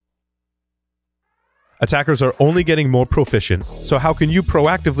Attackers are only getting more proficient, so how can you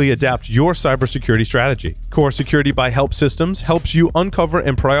proactively adapt your cybersecurity strategy? Core Security by Help Systems helps you uncover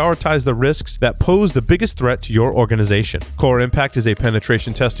and prioritize the risks that pose the biggest threat to your organization. Core Impact is a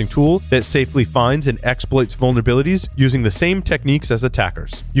penetration testing tool that safely finds and exploits vulnerabilities using the same techniques as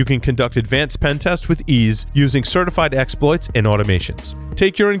attackers. You can conduct advanced pen tests with ease using certified exploits and automations.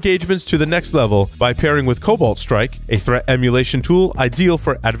 Take your engagements to the next level by pairing with Cobalt Strike, a threat emulation tool ideal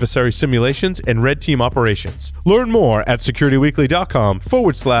for adversary simulations and red team operations. Learn more at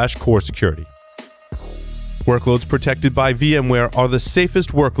securityweekly.com/core security. Workloads protected by VMware are the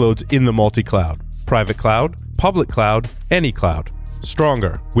safest workloads in the multi-cloud. Private cloud, public cloud, any cloud.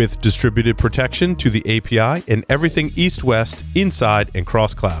 Stronger, with distributed protection to the API and everything east-west, inside, and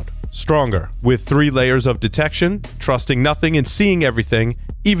cross-cloud. Stronger, with 3 layers of detection, trusting nothing and seeing everything,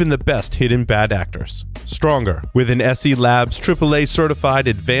 even the best hidden bad actors. Stronger, with an SE Labs AAA certified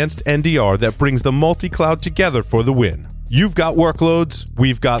advanced NDR that brings the multi-cloud together for the win. You've got workloads,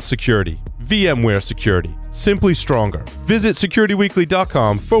 we've got security. VMware Security. Simply stronger. Visit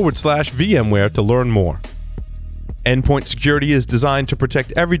securityweekly.com/VMware to learn more. Endpoint security is designed to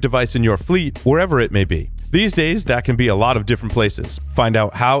protect every device in your fleet, wherever it may be. These days, that can be a lot of different places. Find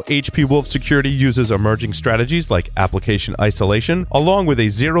out how HP Wolf Security uses emerging strategies like application isolation, along with a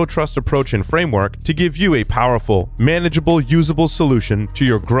zero-trust approach and framework to give you a powerful, manageable, usable solution to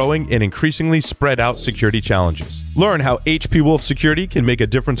your growing and increasingly spread-out security challenges. Learn how HP Wolf Security can make a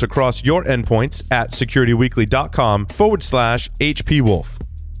difference across your endpoints at securityweekly.com/HPWolf.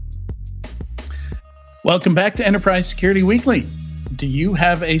 Welcome back to Enterprise Security Weekly. Do you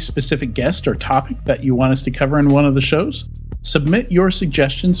have a specific guest or topic that you want us to cover in one of the shows? Submit your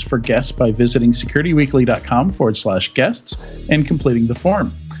suggestions for guests by visiting securityweekly.com/guests and completing the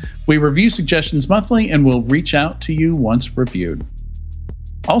form. We review suggestions monthly and will reach out to you once reviewed.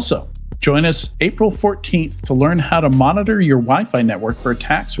 Also, join us April 14th to learn how to monitor your Wi-Fi network for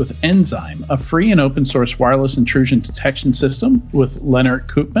attacks with Enzyme, a free and open source wireless intrusion detection system with Leonard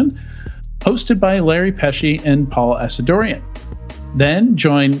Koopman, hosted by Larry Pesce and Paul Asadoorian. Then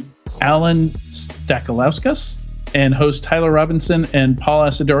join Alan Stakalauskas and host Tyler Robinson and Paul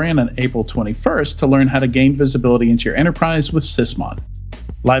Asadoorian on April 21st to learn how to gain visibility into your enterprise with Sysmon.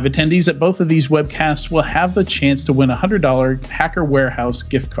 Live attendees at both of these webcasts will have the chance to win a $100 Hacker Warehouse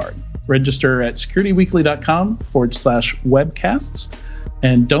gift card. Register at securityweekly.com/webcasts.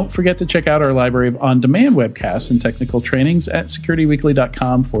 And don't forget to check out our library of on-demand webcasts and technical trainings at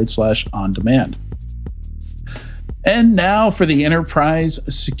securityweekly.com/on-demand. And now for the Enterprise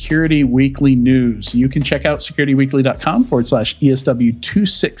Security Weekly News. You can check out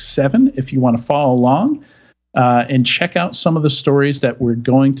securityweekly.com/ESW267 if you want to follow along and check out some of the stories that we're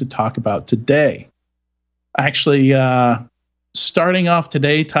going to talk about today. Actually, starting off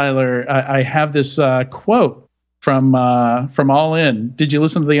today, Tyler, I have this quote from All In. Did you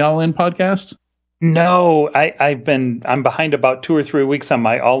listen to the All In podcast? No, I'm behind about 2 or 3 weeks on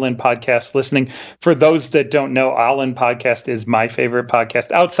my All In podcast listening. For those that don't know, All In podcast is my favorite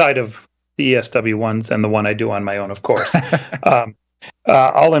podcast outside of the ESW ones and the one I do on my own, of course.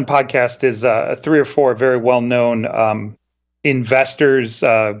 All In podcast is 3 or 4 very well-known investors,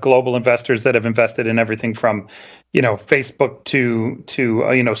 global investors that have invested in everything from, Facebook to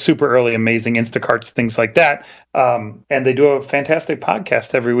super early, amazing Instacarts, things like that. And they do a fantastic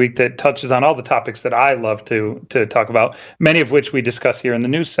podcast every week that touches on all the topics that I love to talk about, many of which we discuss here in the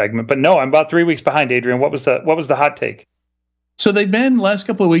news segment. But no, I'm about 3 weeks behind, Adrian. What was the hot take? So last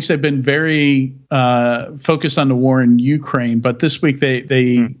couple of weeks, they've been very focused on the war in Ukraine. But this week,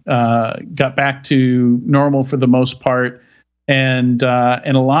 they got back to normal for the most part. And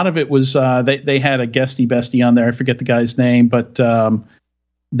a lot of it was they had a guesty bestie on there. I forget the guy's name, but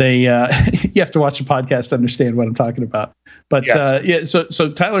they you have to watch the podcast to understand what I'm talking about. But yes. So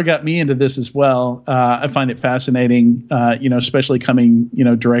Tyler got me into this as well. I find it fascinating, especially coming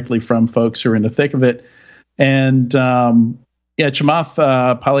directly from folks who are in the thick of it. And Chamath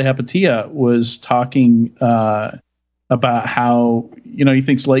Palihapitiya was talking about how he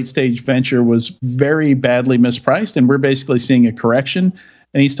thinks late stage venture was very badly mispriced, and we're basically seeing a correction.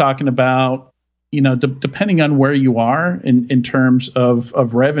 And he's talking about depending on where you are in terms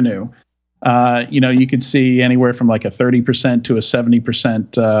of revenue, you could see anywhere from like a 30% to a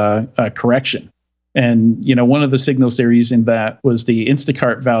 70% correction. And one of the signals they're using that was the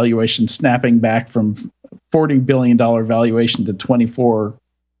Instacart valuation snapping back from $40 billion valuation to $24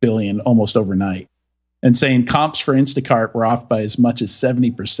 billion almost overnight. And saying comps for Instacart were off by as much as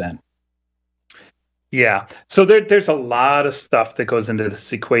 70%. Yeah. So there's a lot of stuff that goes into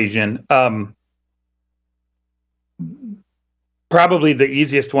this equation. Probably the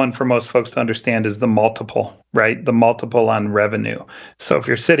easiest one for most folks to understand is the multiple, right? The multiple on revenue. So if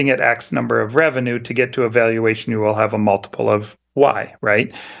you're sitting at X number of revenue, to get to a valuation, you will have a multiple of Y,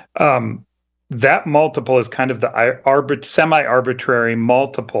 right? That multiple is kind of the semi-arbitrary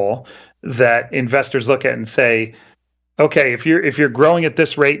multiple that investors look at and say, okay, if you're growing at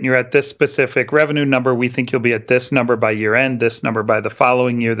this rate and you're at this specific revenue number, we think you'll be at this number by year end, this number by the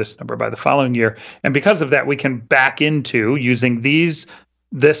following year, this number by the following year. And because of that, we can back into using this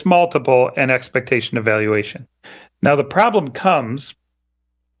multiple and expectation of valuation. Now, the problem comes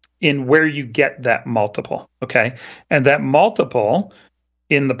in where you get that multiple, okay? And that multiple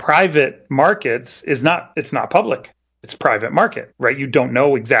in the private markets it's not public. It's private market, right? You don't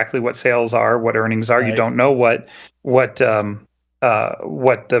know exactly what sales are, what earnings are. Right. You don't know what the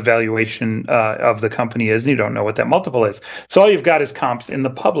valuation of the company is. And you don't know what that multiple is. So all you've got is comps in the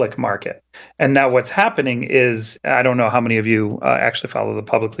public market. And now what's happening is, I don't know how many of you actually follow the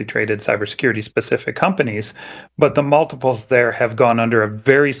publicly traded cybersecurity specific companies, but the multiples there have gone under a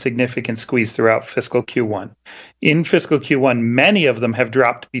very significant squeeze throughout fiscal Q1. In fiscal Q1, many of them have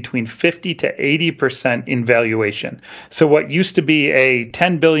dropped between 50 to 80% in valuation. So what used to be a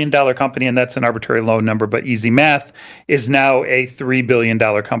 $10 billion company, and that's an arbitrary low number, but easy math, is now a $3 billion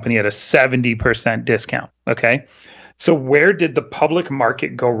company at a 70% discount. Okay. So where did the public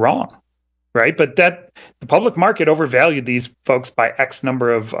market go wrong? Right. But the public market overvalued these folks by X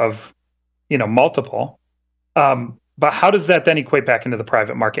number of multiple. But how does that then equate back into the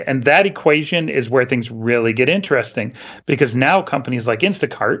private market? And that equation is where things really get interesting, because now companies like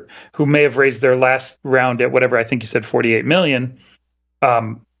Instacart, who may have raised their last round at whatever, I think you said 48 million,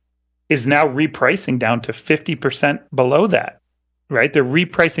 is now repricing down to 50% below that. Right? They're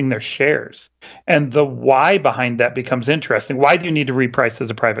repricing their shares. And the why behind that becomes interesting. Why do you need to reprice as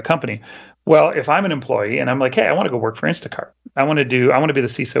a private company? Well, if I'm an employee and I'm like, hey, I want to go work for Instacart. I want to be the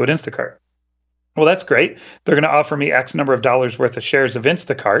CISO at Instacart. Well, that's great. They're going to offer me X number of dollars worth of shares of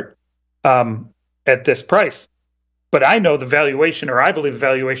Instacart at this price. But I know the valuation, or I believe the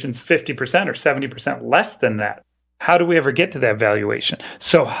valuation is 50% or 70% less than that. How do we ever get to that valuation?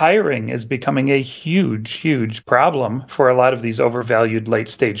 So hiring is becoming a huge, huge problem for a lot of these overvalued late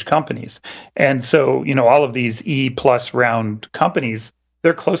stage companies. And so, all of these E+ round companies,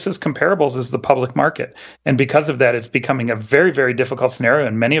 their closest comparables is the public market. And because of that, it's becoming a very, very difficult scenario.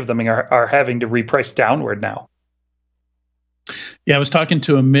 And many of them are having to reprice downward now. Yeah, I was talking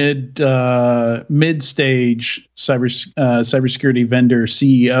to a mid-stage cybersecurity vendor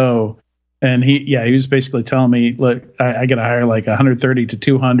CEO. And he was basically telling me, look, I got to hire like 130 to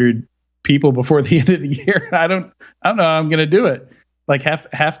 200 people before the end of the year. I don't know how I'm going to do it. Like half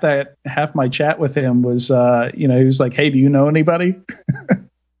my chat with him was, he was like, hey, do you know anybody?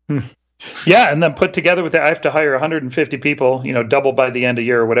 Yeah. And then put together with that, I have to hire 150 people, double by the end of the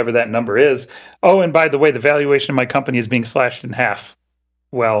year or whatever that number is. Oh, and by the way, the valuation of my company is being slashed in half.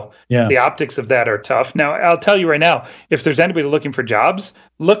 Well, yeah. The optics of that are tough. Now, I'll tell you right now, if there's anybody looking for jobs,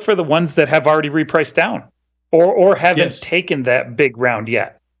 look for the ones that have already repriced down or haven't taken that big round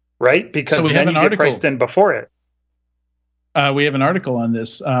yet, right? Because then you get priced in before it. We have an article on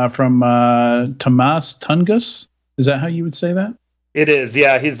this from Tomas Tungus. Is that how you would say that? It is,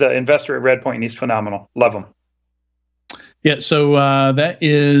 yeah. He's an investor at Redpoint, and he's phenomenal. Love him. Yeah, so that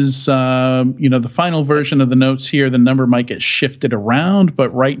is, the final version of the notes here. The number might get shifted around,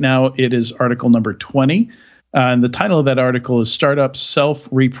 but right now it is article number 20. And the title of that article is Startup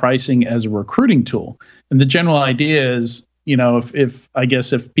Self-Repricing as a Recruiting Tool. And the general idea is,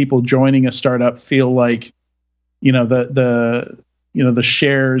 if people joining a startup feel like, the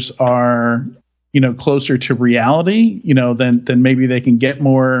shares are, closer to reality, then maybe they can get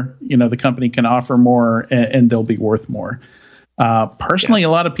more, the company can offer more and they'll be worth more. Personally, a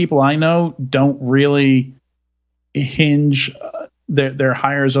lot of people I know don't really hinge their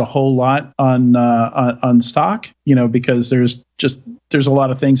hires a whole lot on stock, because there's a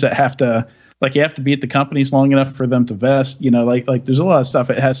lot of things that have to, like, you have to be at the companies long enough for them to vest, like there's a lot of stuff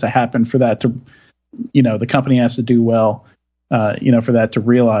that has to happen for that to, the company has to do well. For that to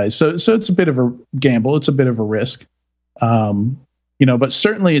realize. So it's a bit of a gamble. It's a bit of a risk. But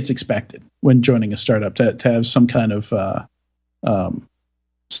certainly it's expected when joining a startup to have some kind of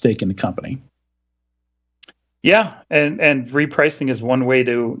stake in the company. Yeah. And repricing is one way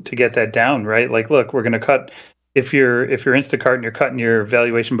to get that down, right? Like, look, we're going to cut, if you're Instacart and you're cutting your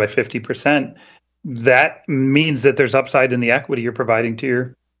valuation by 50%, that means that there's upside in the equity you're providing to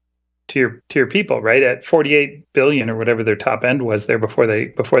your people, right? At 48 billion or whatever their top end was there before they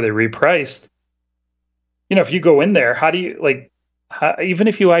repriced. If you go in there, how do even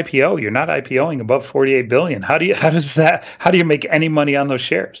if you IPO, you're not IPOing above 48 billion. How do you make any money on those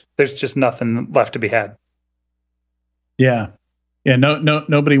shares? There's just nothing left to be had. Yeah.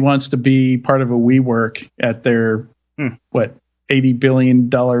 Nobody wants to be part of a WeWork at their $80 billion,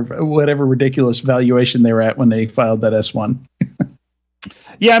 whatever ridiculous valuation they were at when they filed that S1.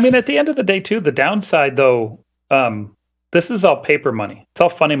 Yeah, I mean, at the end of the day, too, the downside, though, this is all paper money. It's all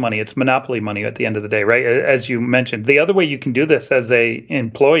funny money. It's monopoly money at the end of the day, right? As you mentioned, the other way you can do this as a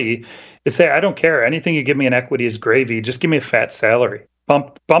employee is say, I don't care. Anything you give me in equity is gravy. Just give me a fat salary.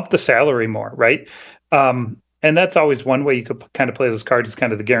 Bump the salary more, right? And that's always one way you could kind of play those cards, is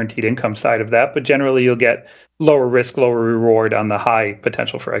kind of the guaranteed income side of that. But generally, you'll get lower risk, lower reward on the high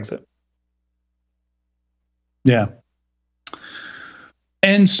potential for exit. Yeah.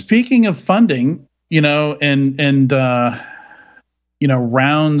 And speaking of funding,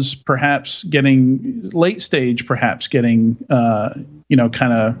 rounds perhaps getting late stage, perhaps getting,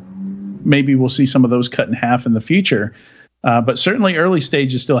 kind of maybe we'll see some of those cut in half in the future. But certainly early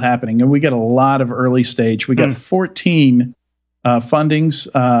stage is still happening. And we get a lot of early stage. We got 14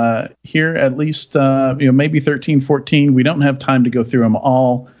 fundings here, at least, maybe 13, 14. We don't have time to go through them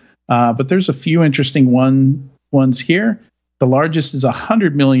all. But there's a few interesting ones here. The largest is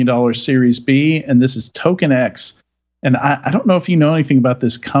 $100 million Series B, and this is TokenX. And I don't know if you know anything about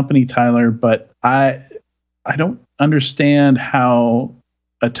this company, Tyler, but I don't understand how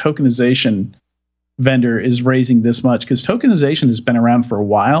a tokenization vendor is raising this much, because tokenization has been around for a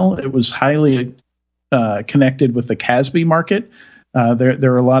while. It was highly connected with the CASB market.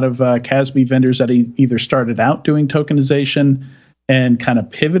 There are a lot of CASB vendors that either started out doing tokenization and kind of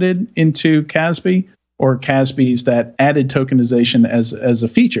pivoted into CASB, or CASBs that added tokenization as a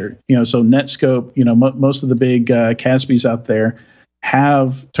feature. So Netscope, most of the big CASBs out there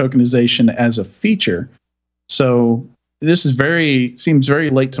have tokenization as a feature. So this seems very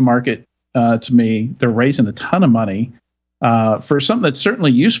late to market to me. They're raising a ton of money for something that's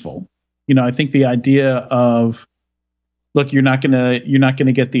certainly useful. I think the idea of, look, you're not gonna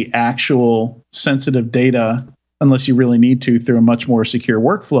get the actual sensitive data unless you really need to through a much more secure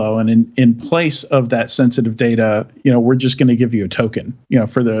workflow. And in place of that sensitive data, we're just going to give you a token,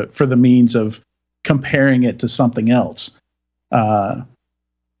 for the means of comparing it to something else. I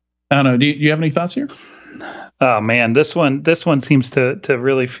don't know. Do you have any thoughts here? Oh man, this one seems to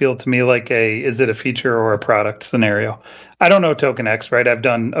really feel to me like is it a feature or a product scenario? I don't know TokenX, right? I've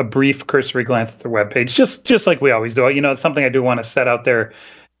done a brief cursory glance at their webpage, just like we always do. It's something I do want to set out there.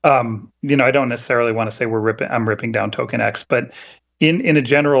 I don't necessarily want to say I'm ripping down TokenX, but in a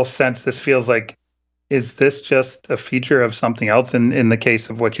general sense, this feels like, is this just a feature of something else? In the case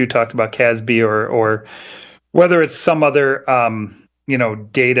of what you talked about, CASB, or whether it's some other,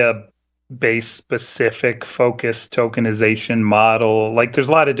 database specific focused tokenization model. Like, there's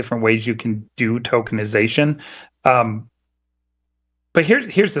a lot of different ways you can do tokenization. But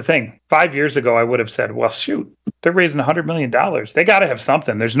here's the thing. 5 years ago, I would have said, well, shoot, they're raising $100 million. They got to have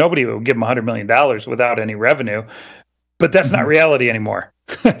something. There's nobody who will give them $100 million without any revenue. But that's not reality anymore.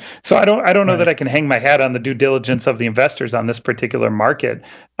 So I don't know that I can hang my hat on the due diligence of the investors on this particular market.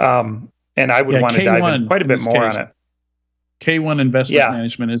 And I would want to dive in quite a bit more on it. K1 Investment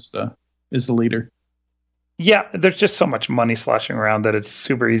Management is the leader. Yeah, there's just so much money sloshing around that it's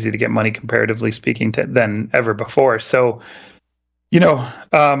super easy to get money, comparatively speaking, than ever before. So,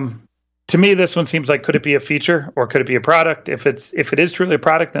 to me, this one seems like, could it be a feature or could it be a product? If it is truly a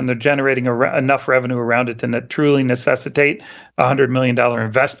product, then they're generating enough revenue around it to truly necessitate a $100 million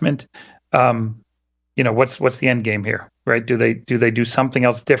investment. What's the end game here, right? Do they do something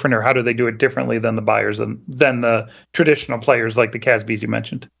else different, or how do they do it differently than the buyers and than the traditional players like the CASBs you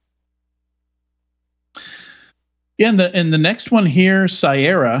mentioned? Yeah, and the next one here,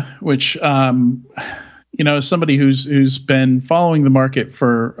 Sierra, which as somebody who's been following the market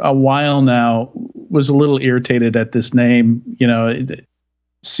for a while now, was a little irritated at this name.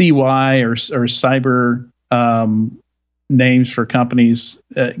 CY or cyber names for companies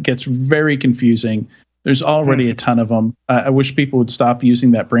gets very confusing. There's already a ton of them. I wish people would stop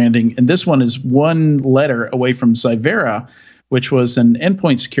using that branding. And this one is one letter away from Cyvera, which was an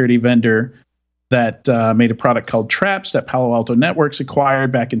endpoint security vendor that made a product called Traps that Palo Alto Networks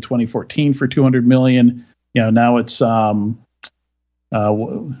acquired back in 2014 for $200 million. Now it's what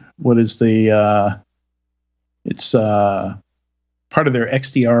is the it's part of their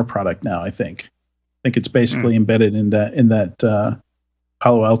XDR product now. I think it's basically embedded in that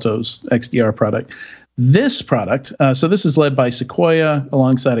Palo Alto's XDR product. This product, so this is led by Sequoia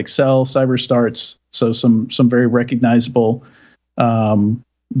alongside Excel, CyberStarts, so some very recognizable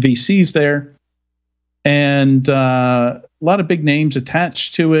VCs there. And lot of big names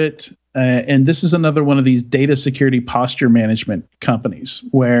attached to it. And this is another one of these data security posture management companies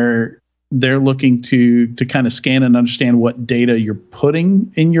where they're looking to kind of scan and understand what data you're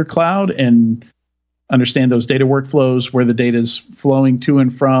putting in your cloud and understand those data workflows, where the data is flowing to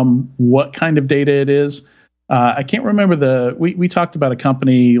and from, what kind of data it is. I can't remember we talked about a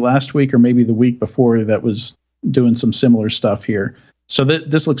company last week or maybe the week before that was doing some similar stuff here. So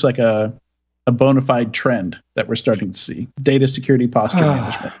this looks like a bona fide trend that we're starting to see. Data security posture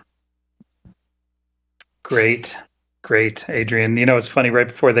management. Great, Adrian. You know, it's funny. Right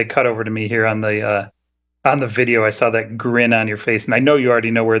before they cut over to me here on the video, I saw that grin on your face, and I know you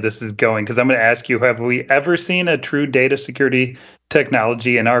already know where this is going because I'm going to ask you: have we ever seen a true data security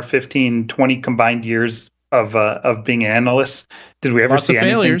technology in our 15, 20 combined years of being analysts? Did we ever see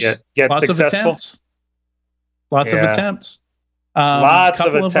anything get Lots successful? Lots of attempts. Lots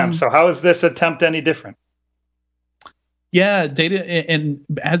of attempts. So how is this attempt any different? Yeah, data. And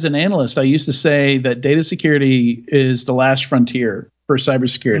as an analyst, I used to say that data security is the last frontier for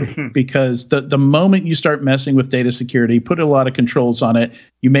cybersecurity because the moment you start messing with data security, put a lot of controls on it,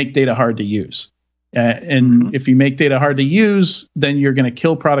 you make data hard to use. And if you make data hard to use, then you're going to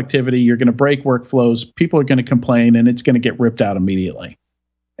kill productivity. You're going to break workflows. People are going to complain, and it's going to get ripped out immediately.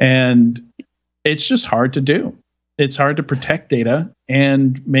 And it's just hard to do. It's hard to protect data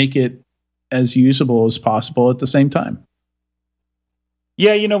and make it as usable as possible at the same time.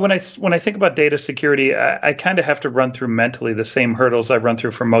 Yeah, you know, when I think about data security, I kind of have to run through mentally the same hurdles I run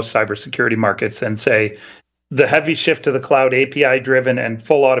through for most cybersecurity markets and say, the heavy shift to the cloud, API driven and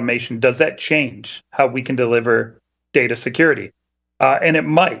full automation, does that change how we can deliver data security? And it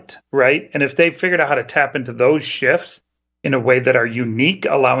might, right? And if they figured out how to tap into those shifts in a way that are unique,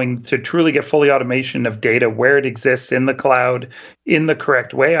 allowing to truly get fully automation of data where it exists in the cloud in the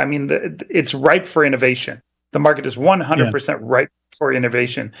correct way, I mean, it's ripe for innovation. The market is 100% ripe for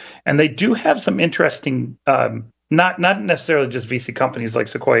innovation. And they do have some interesting, not necessarily just VC companies like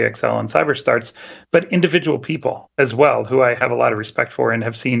Sequoia XL and CyberStarts, but individual people as well, who I have a lot of respect for and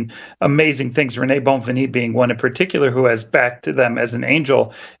have seen amazing things. Rene Bonveni being one in particular, who has backed them as an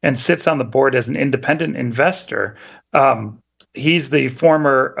angel and sits on the board as an independent investor. He's the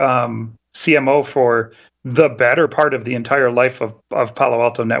former CMO for the better part of the entire life of Palo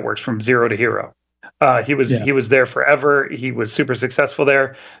Alto Networks, from zero to hero. He was there forever. He was super successful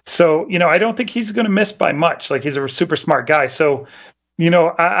there. So, you know, I don't think he's going to miss by much. Like, he's a super smart guy. So, you know,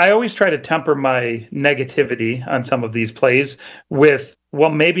 I always try to temper my negativity on some of these plays with,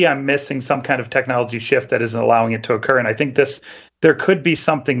 well, maybe I'm missing some kind of technology shift that isn't allowing it to occur. And I think there could be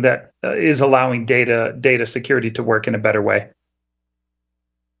something that is allowing data security to work in a better way.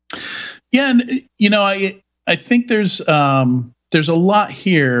 Yeah, and you know, I think there's a lot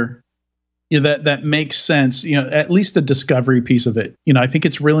here that makes sense. You know, at least the discovery piece of it. You know, I think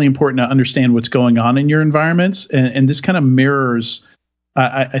it's really important to understand what's going on in your environments, and this kind of mirrors,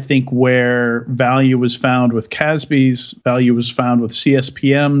 I think, where value was found with CASBs, value was found with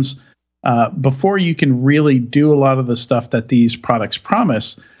CSPMs. Before you can really do a lot of the stuff that these products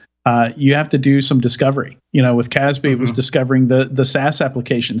promise, you have to do some discovery. You know, with CASB, it was discovering the SaaS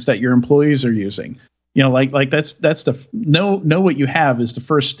applications that your employees are using. You know, like that's the know what you have is the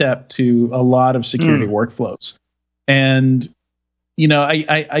first step to a lot of security workflows. And you know,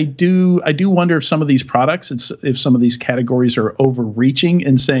 I do wonder if some of these products, if some of these categories are overreaching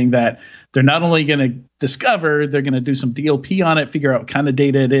in saying that they're not only going to discover, they're going to do some DLP on it, figure out what kind of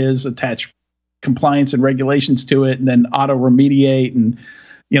data it is, attach compliance and regulations to it, and then auto remediate. And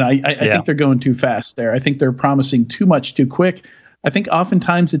you know, I think they're going too fast there. I think they're promising too much too quick. I think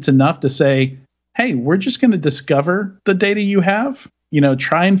oftentimes it's enough to say, hey, we're just going to discover the data you have, you know,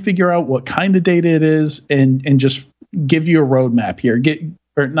 try and figure out what kind of data it is, and just give you a roadmap here.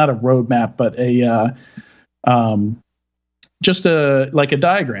 Or not a roadmap, but just a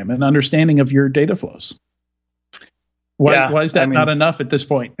diagram, an understanding of your data flows. Why is that not enough at this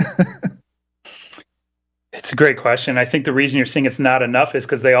point? It's a great question. I think the reason you're seeing it's not enough is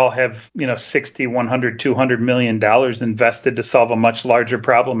because they all have, you know, 60, 100, $200 million invested to solve a much larger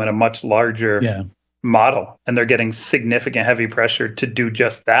problem and a much larger model. And they're getting significant heavy pressure to do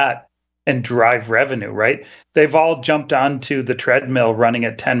just that and drive revenue, right? They've all jumped onto the treadmill running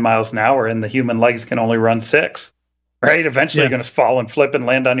at 10 miles an hour, and the human legs can only run 6, right? Eventually you're going to fall and flip and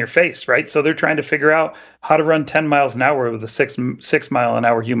land on your face, right? So they're trying to figure out how to run 10 miles an hour with a 6 mile an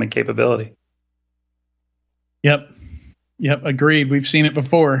hour human capability. Yep. Agreed. We've seen it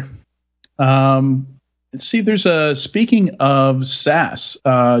before. Let's see. Speaking of SaaS,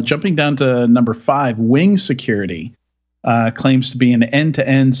 jumping down to number 5, Wing Security claims to be an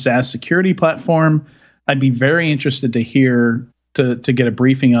end-to-end SaaS security platform. I'd be very interested to hear to get a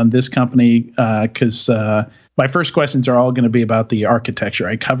briefing on this company because my first questions are all going to be about the architecture.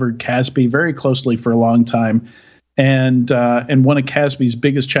 I covered CASB very closely for a long time, and one of CASB's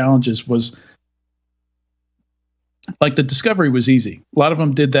biggest challenges was like the discovery was easy. A lot of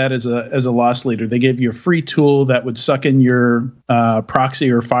them did that as a loss leader. They gave you a free tool that would suck in your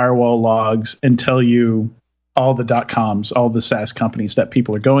proxy or firewall logs and tell you all the .coms, all the SaaS companies that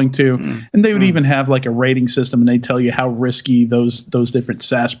people are going to. And they would even have like a rating system, and they tell you how risky those different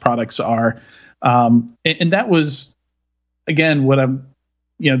SaaS products are. And that was, again, what I'm,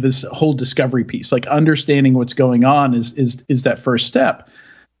 this whole discovery piece, like understanding what's going on is that first step.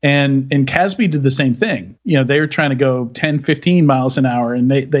 And CASB did the same thing. They were trying to go 10, 15 miles an hour,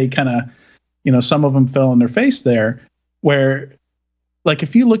 and they kind of, some of them fell on their face there, where like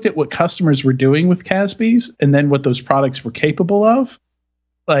if you looked at what customers were doing with CASBs and then what those products were capable of,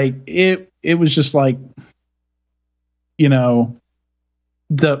 like it was just like, the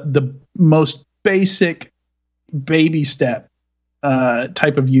most basic baby step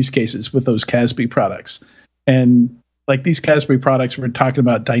type of use cases with those CASB products. And like these CASB products, we're talking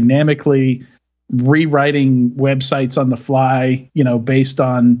about dynamically rewriting websites on the fly, based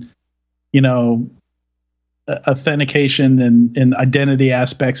on, authentication and identity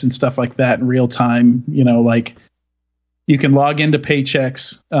aspects and stuff like that in real time. Like you can log into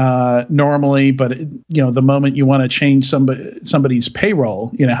Paychex normally, but the moment you want to change somebody's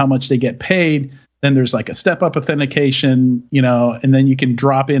payroll, how much they get paid, then there's like a step-up authentication, and then you can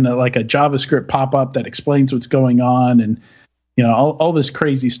drop in a JavaScript pop-up that explains what's going on, and all this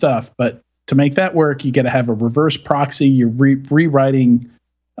crazy stuff. But to make that work, you got to have a reverse proxy. You're rewriting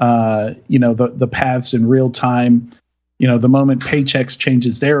the paths in real time. The moment Paychex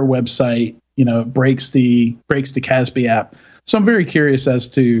changes their website, it breaks the CASB app. So I'm very curious as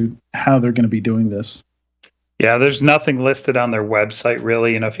to how they're going to be doing this. Yeah, there's nothing listed on their website,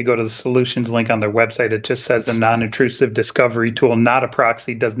 really. If you go to the solutions link on their website, it just says a non-intrusive discoveve tool, not a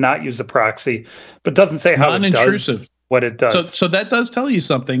proxy, does not use a proxy, but doesn't say how it does what it does. So that does tell you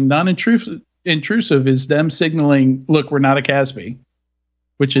something. Non-intrusive is them signaling, look, we're not a CASB,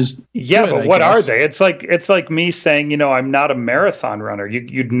 which is yeah, good, but what are they? It's like me saying, I'm not a marathon runner.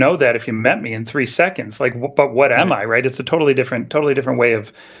 You'd know that if you met me in 3 seconds. Like, but what am I? Right? It's a totally different way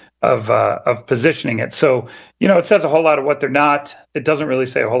of positioning it. So, it says a whole lot of what they're not. It doesn't really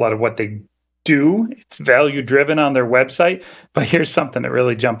say a whole lot of what they do. It's value driven on their website. But here's something that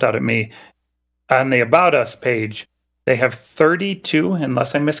really jumped out at me. On the About Us page, they have 32,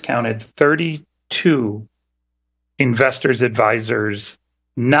 unless I miscounted, 32 investors, advisors,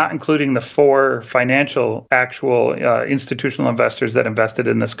 not including the 4 financial actual institutional investors that invested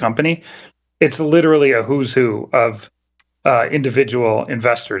in this company. It's literally a who's who of individual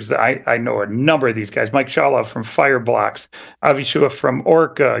investors. I know a number of these guys. Mike Shalov from Fireblocks, Avi Shua from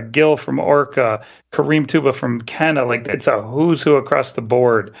Orca, Gil from Orca, Kareem Tuba from Kenna. Like, it's a who's who across the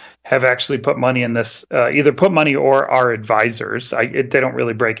board have actually put money in this, either put money or are advisors. They don't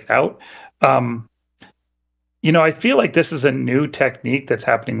really break it out. I feel like this is a new technique that's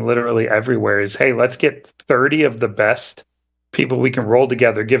happening literally everywhere is, hey, let's get 30 of the best people we can roll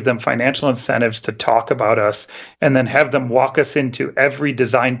together, give them financial incentives to talk about us, and then have them walk us into every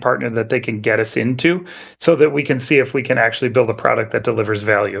design partner that they can get us into so that we can see if we can actually build a product that delivers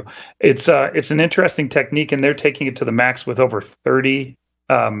value. It's an interesting technique, and they're taking it to the max with over 30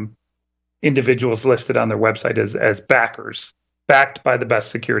 individuals listed on their website as backers, backed by the best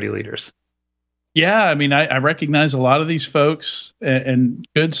security leaders. Yeah, I mean, I recognize a lot of these folks and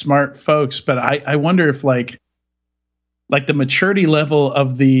good, smart folks, but I wonder if like the maturity level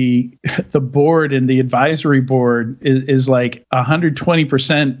of the board and the advisory board is like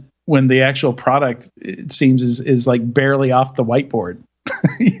 120% when the actual product, it seems, is like barely off the whiteboard.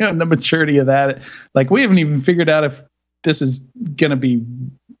 And the maturity of that, like we haven't even figured out if this is going to be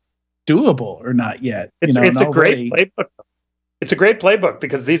doable or not yet. It's a great playbook. It's a great playbook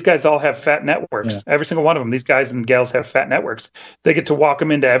because these guys all have fat networks. Yeah. Every single one of them, these guys and gals have fat networks. They get to walk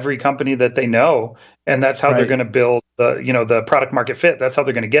them into every company that they know, and that's how they're going to build the product market fit. That's how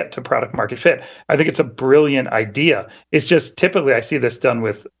they're going to get to product market fit. I think it's a brilliant idea. It's just typically I see this done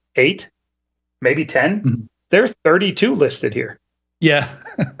with 8, maybe 10. Mm-hmm. There's 32 listed here. Yeah.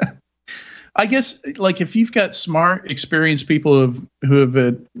 I guess like if you've got smart, experienced people who have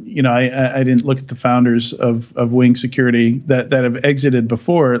I didn't look at the founders of Wing Security that have exited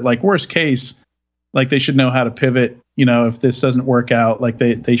before. Like worst case, like they should know how to pivot. If this doesn't work out, like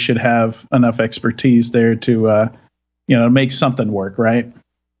they should have enough expertise there to make something work, right?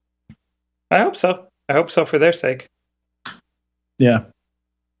 I hope so. I hope so for their sake. Yeah.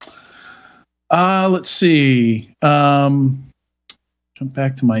 Let's see. Jump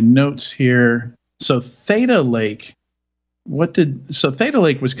back to my notes here. So Theta Lake. Theta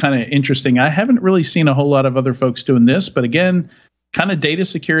Lake was kind of interesting. I haven't really seen a whole lot of other folks doing this, but again, kind of data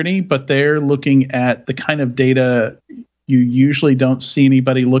security, but they're looking at the kind of data you usually don't see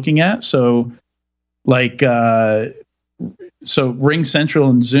anybody looking at. So like, so Ring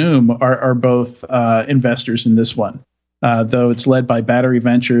Central and Zoom are both investors in this one, though it's led by Battery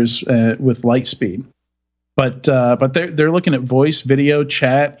Ventures with Lightspeed. But they're looking at voice, video,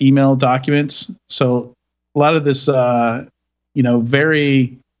 chat, email, documents. So a lot of this,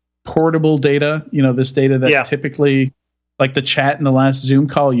 very portable data. This data that typically, like the chat in the last Zoom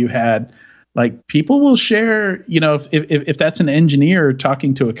call you had, like people will share. If that's an engineer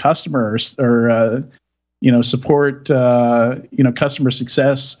talking to a customer or support, customer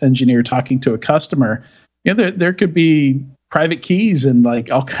success engineer talking to a customer, there could be private keys and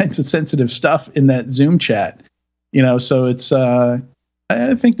like all kinds of sensitive stuff in that Zoom chat, so it's, I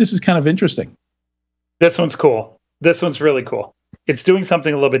think this is kind of interesting. This one's cool. This one's really cool. It's doing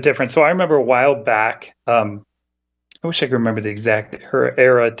something a little bit different. So I remember a while back, I wish I could remember the exact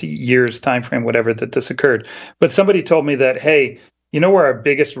era, years, time frame, whatever that this occurred. But somebody told me that, hey, where our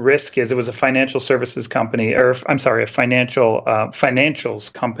biggest risk is? It was a financial services company, or I'm sorry, a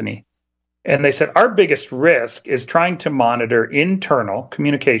financials company. And they said, our biggest risk is trying to monitor internal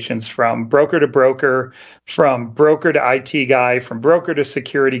communications from broker to broker, from broker to IT guy, from broker to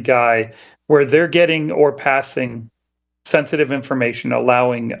security guy, where they're getting or passing sensitive information,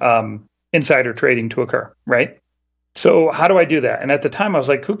 allowing insider trading to occur, right? So how do I do that? And at the time I was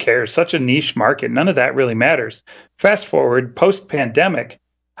like, who cares? Such a niche market. None of that really matters. Fast forward, post-pandemic,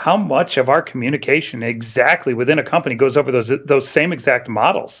 how much of our communication exactly within a company goes over those same exact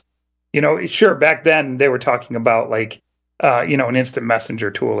models? Sure, back then they were talking about like, an instant messenger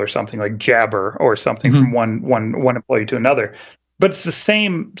tool or something like Jabber or something from one employee to another. But it's the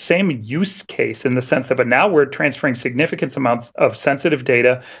same use case in the sense that, but now we're transferring significant amounts of sensitive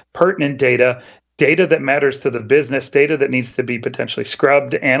data, pertinent data that matters to the business, data that needs to be potentially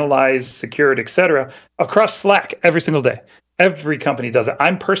scrubbed, analyzed, secured, et cetera, across Slack every single day. Every company does it.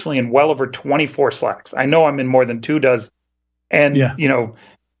 I'm personally in well over 24 Slacks. I know I'm in more than 2 dozen. And,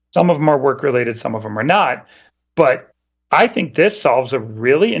 some of them are work-related, some of them are not. But I think this solves a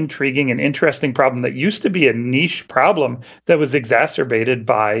really intriguing and interesting problem that used to be a niche problem that was exacerbated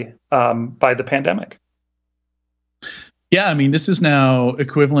by the pandemic. Yeah, I mean, this is now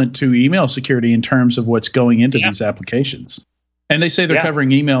equivalent to email security in terms of what's going into these applications. And they say they're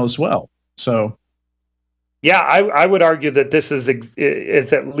covering email as well. So, yeah, I would argue that this is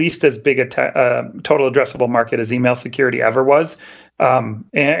at least as big a total addressable market as email security ever was,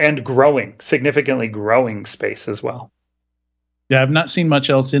 and growing, significantly growing space as well. Yeah, I've not seen much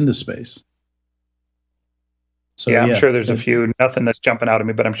else in the space. So, I'm sure there's a few. Nothing that's jumping out at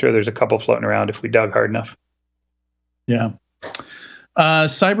me, but I'm sure there's a couple floating around if we dug hard enough. Yeah.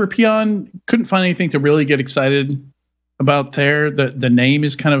 CyberPeon, couldn't find anything to really get excited about there. The name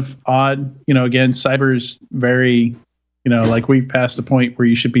is kind of odd. Again, cyber is very, like we've passed the point where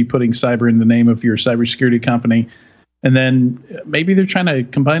you should be putting cyber in the name of your cybersecurity company. And then maybe they're trying to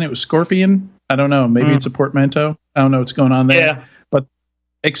combine it with Scorpion. I don't know. Maybe it's a portmanteau. I don't know what's going on there. Yeah. But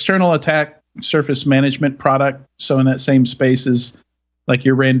external attack surface management product. So in that same space is like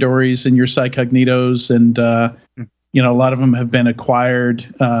your Randoris and your Psycognitos. And, a lot of them have been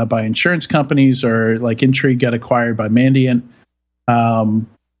acquired by insurance companies, or like Intrigue got acquired by Mandiant.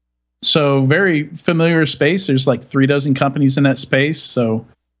 So very familiar space. There's like 3 dozen companies in that space. So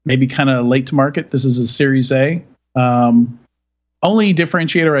maybe kind of late to market. This is a Series A. Only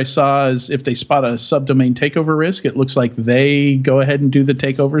differentiator I saw is if they spot a subdomain takeover risk, it looks like they go ahead and do the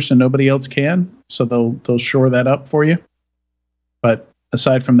takeover so nobody else can. So they'll shore that up for you. But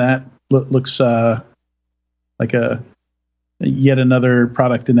aside from that, looks like yet another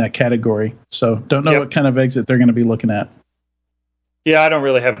product in that category. So don't know what kind of exit they're going to be looking at. Yeah, I don't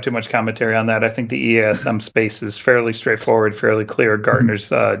really have too much commentary on that. I think the EASM space is fairly straightforward, fairly clear. Gartner's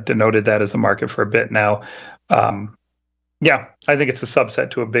denoted that as a market for a bit now. I think it's a subset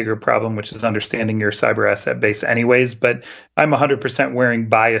to a bigger problem, which is understanding your cyber asset base anyways. But I'm 100% wearing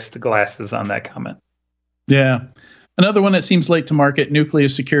biased glasses on that comment. Yeah. Another one that seems late to market,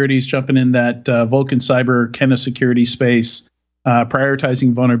 Nucleus Securities, jumping in that Vulcan Cyber Kenna Security space,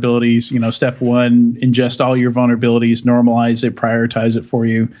 prioritizing vulnerabilities. Step 1, ingest all your vulnerabilities, normalize it, prioritize it for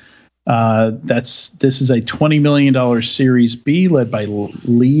you. This is a $20 million Series B led by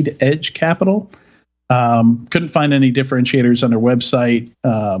Lead Edge Capital. Couldn't find any differentiators on their website.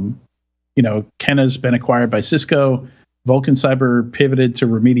 Kenna's been acquired by Cisco. Vulcan Cyber pivoted to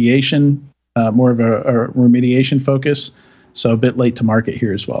remediation. more of a remediation focus. So a bit late to market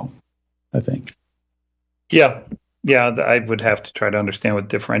here as well, I think. Yeah. Yeah, I would have to try to understand what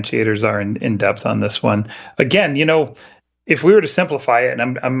differentiators are in depth on this one. Again, if we were to simplify it,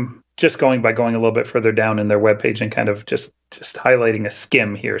 and I'm just going by going a little bit further down in their webpage and kind of just highlighting a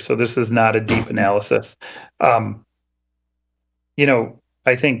skim here. So this is not a deep analysis. I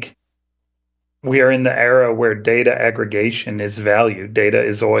think we are in the era where data aggregation is value. Data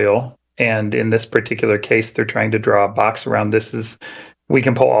is oil. And in this particular case, they're trying to draw a box around this. We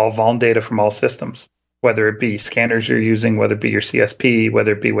can pull all vuln data from all systems, whether it be scanners you're using, whether it be your CSP,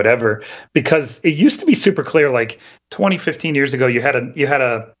 whether it be whatever, because it used to be super clear. Like 20, 15 years ago, you had an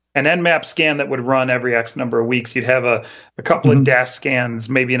Nmap scan that would run every X number of weeks. You'd have a couple of DAS scans,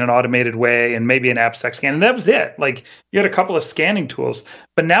 maybe in an automated way, and maybe an AppSec scan, and that was it. Like you had a couple of scanning tools.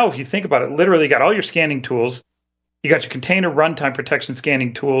 But now, if you think about it, literally you got all your scanning tools. You got your container runtime protection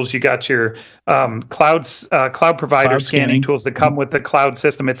scanning tools. You got your cloud provider scanning tools that come with the cloud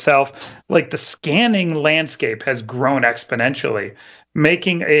system itself. Like the scanning landscape has grown exponentially,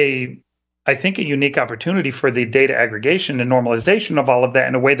 making I think a unique opportunity for the data aggregation and normalization of all of that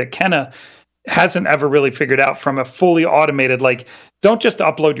in a way that Kenna hasn't ever really figured out from a fully automated, like, don't just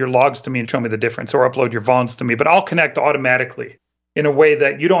upload your logs to me and show me the difference, or upload your vulns to me, but I'll connect automatically in a way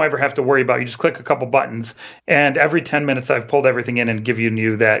that you don't ever have to worry about. You just click a couple buttons, and every 10 minutes I've pulled everything in and given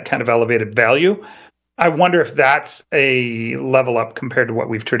you that kind of elevated value. I wonder if that's a level up compared to what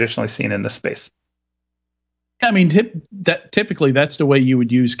we've traditionally seen in this space. I mean, typically that's the way you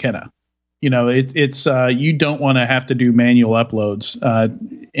would use Kenna. It's you don't want to have to do manual uploads,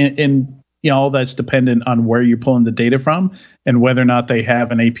 and all that's dependent on where you're pulling the data from and whether or not they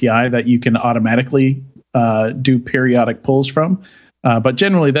have an API that you can automatically do periodic pulls from. But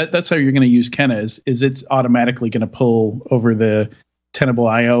generally, that's how you're going to use Kenna is it's automatically going to pull over the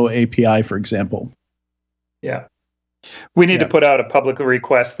Tenable.io API, for example. Yeah. We need to put out a public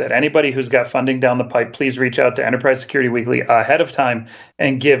request that anybody who's got funding down the pipe, please reach out to Enterprise Security Weekly ahead of time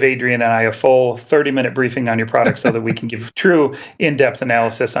and give Adrian and I a full 30-minute briefing on your product so that we can give true in-depth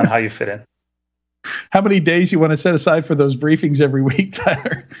analysis on how you fit in. How many days you want to set aside for those briefings every week,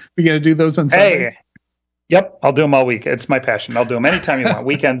 Tyler? We going to do those on Sunday? Hey. Yep, I'll do them all week. It's my passion. I'll do them anytime you want.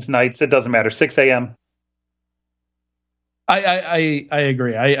 Weekends, nights, it doesn't matter. 6 a.m. I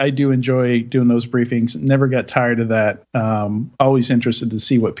agree. I do enjoy doing those briefings. Never got tired of that. Always interested to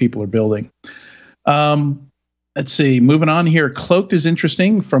see what people are building. Let's see. Moving on here. Cloaked is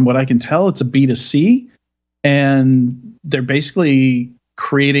interesting. From what I can tell, it's a B2C, and they're basically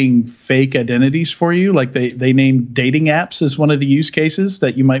creating fake identities for you. Like they named dating apps as one of the use cases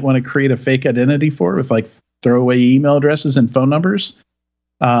that you might want to create a fake identity for, with like throwaway email addresses and phone numbers.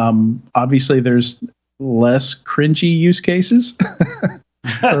 Obviously, there's less cringy use cases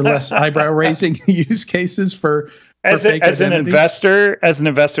or less eyebrow raising use cases for as an investor. As an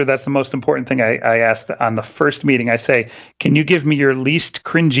investor, that's the most important thing I asked on the first meeting. I say, can you give me your least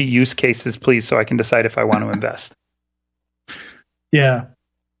cringy use cases, please, so I can decide if I want to invest? Yeah.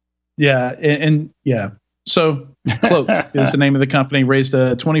 And so Cloaked is the name of the company. Raised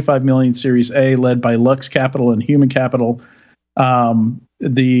a $25 million Series A, led by Lux Capital and Human Capital.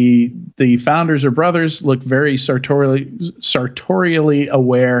 The founders are brothers. Look very sartorially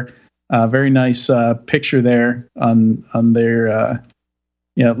aware. Very nice picture there on their.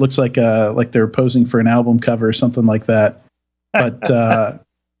 It looks like they're posing for an album cover or something like that. But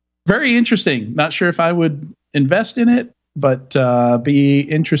very interesting. Not sure if I would invest in it, but be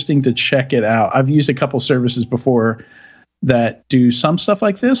interesting to check it out. I've used a couple services before that do some stuff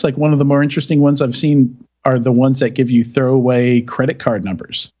like this. Like one of the more interesting ones I've seen are the ones that give you throwaway credit card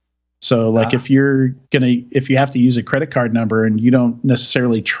numbers. So like if you have to use a credit card number and you don't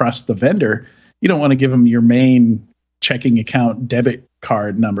necessarily trust the vendor, you don't want to give them your main checking account debit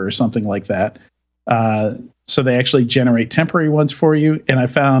card number or something like that. So they actually generate temporary ones for you. And I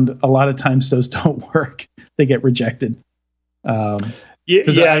found a lot of times those don't work. They get rejected. I'm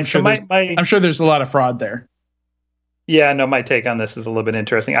sure there's a lot of fraud there. Yeah, no, my take on this is a little bit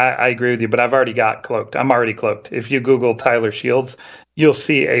interesting. I agree with you, but I've already got Cloaked. I'm already Cloaked. If you Google Tyler Shields, you'll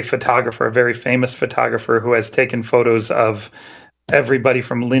see a photographer, a very famous photographer who has taken photos of everybody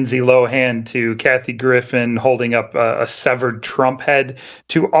from Lindsay Lohan to Kathy Griffin holding up a severed Trump head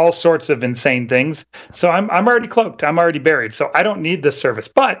to all sorts of insane things. So I'm already Cloaked. I'm already buried. So I don't need this service.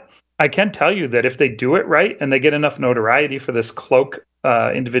 But I can tell you that if they do it right and they get enough notoriety for this cloak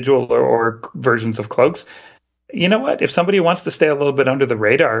individual or versions of cloaks, you know what? If somebody wants to stay a little bit under the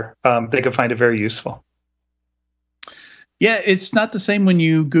radar, they could find it very useful. Yeah, it's not the same when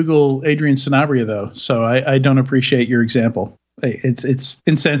you Google Adrian Sanabria, though. So I don't appreciate your example. it's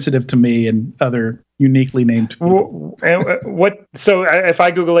insensitive to me and other uniquely named people. What? So if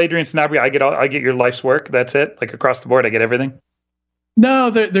I Google Adrian Sanabria, I get your life's work. That's it. Like across the board, I get everything. No,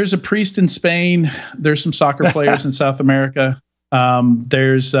 there's a priest in Spain. There's some soccer players in South America.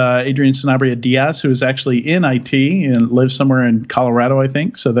 There's Adrian Sanabria Diaz, who is actually in IT and lives somewhere in Colorado, I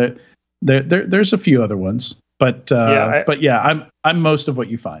think. So there's a few other ones, but I'm most of what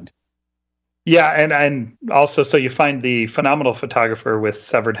you find. Yeah, and also, so you find the phenomenal photographer with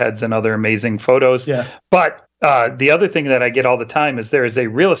severed heads and other amazing photos. Yeah. But the other thing that I get all the time is there is a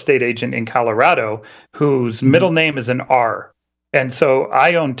real estate agent in Colorado whose middle name is an R. And so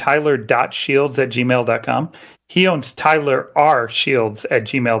I own tyler.shields@gmail.com. He owns Tyler R. Shields at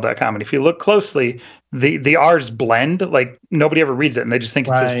gmail.com. And if you look closely, the R's blend, like nobody ever reads it and they just think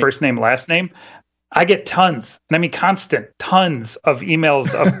it's his first name, last name. I get tons, and I mean constant, tons of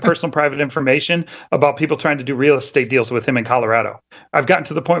emails of personal private information about people trying to do real estate deals with him in Colorado. I've gotten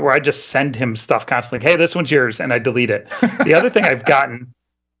to the point where I just send him stuff constantly. Hey, this one's yours, and I delete it. The other thing I've gotten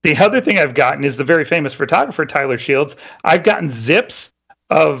is the very famous photographer, Tyler Shields. I've gotten zips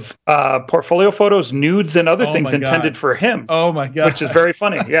of portfolio photos, nudes, and other things intended for him. Oh my God. Which is very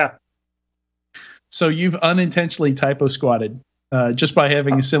funny. Yeah. So you've unintentionally typo squatted just by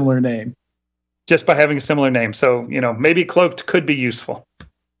having a similar name. Just by having a similar name. So, maybe cloaked could be useful.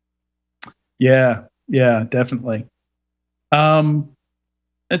 Yeah, definitely.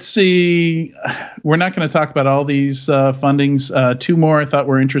 Let's see. We're not going to talk about all these fundings. Two more I thought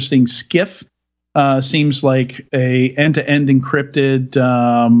were interesting. Skiff seems like a end-to-end encrypted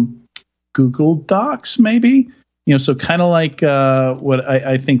Google Docs, maybe. So kind of like what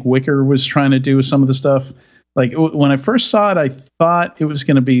I think Wickr was trying to do with some of the stuff. Like when I first saw it, I thought it was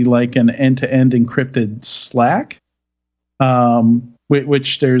going to be like an end-to-end encrypted Slack,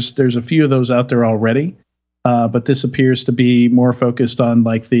 which there's a few of those out there already. But this appears to be more focused on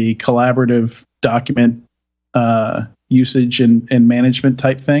like the collaborative document usage and management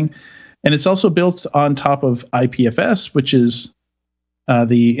type thing. And it's also built on top of IPFS, which is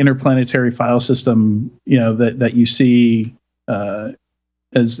the interplanetary file system, that you see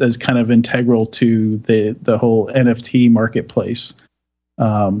as kind of integral to the whole NFT marketplace.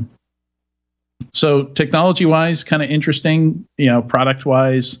 So technology-wise, kind of interesting.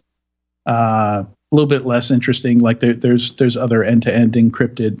 Product-wise, a little bit less interesting. Like there's other end-to-end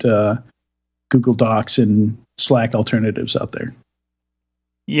encrypted Google Docs and Slack alternatives out there.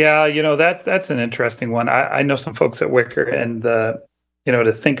 Yeah, that's an interesting one. I know some folks at Wickr, and to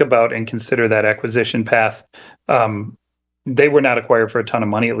think about and consider that acquisition path. They were not acquired for a ton of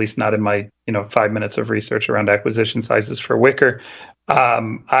money, at least not in my 5 minutes of research around acquisition sizes for Wickr.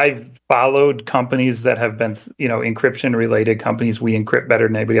 I've followed companies that have been encryption related companies. We encrypt better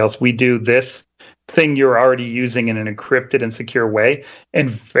than anybody else. We do this thing you're already using in an encrypted and secure way,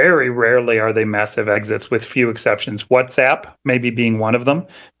 and very rarely are they massive exits, with few exceptions. WhatsApp maybe being one of them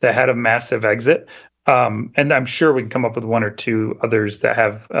that had a massive exit. And I'm sure we can come up with one or two others that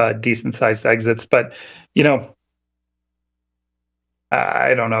have decent sized exits, but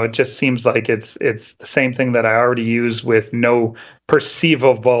I don't know. It just seems like it's the same thing that I already use with no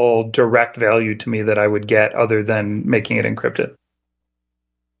perceivable direct value to me that I would get other than making it encrypted.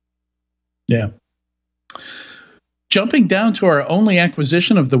 Yeah. Jumping down to our only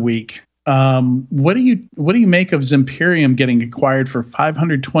acquisition of the week, what do you make of Zimperium getting acquired for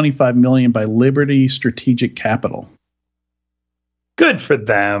 $525 million by Liberty Strategic Capital? Good for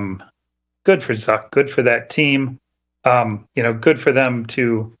them. Good for Zuck. Good for that team. Good for them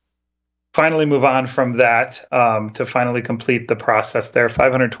to finally move on from that, to finally complete the process there.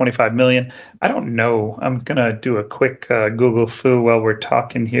 $525 million. I don't know. I'm going to do a quick Google foo while we're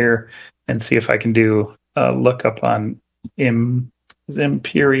talking here and see if I can do a look up on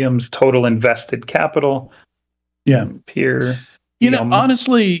Zimperium's total invested capital. Yeah.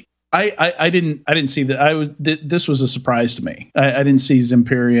 Honestly, I didn't see that. This was a surprise to me. I didn't see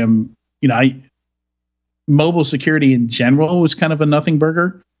Zimperium. Mobile security in general was kind of a nothing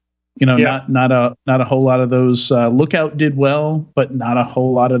burger. Not a whole lot of those. Lookout did well, but not a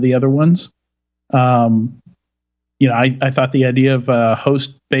whole lot of the other ones. I thought the idea of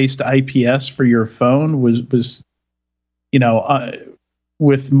host-based IPS for your phone was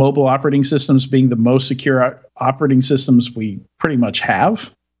with mobile operating systems being the most secure operating systems we pretty much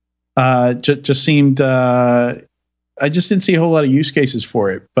have, just seemed. I just didn't see a whole lot of use cases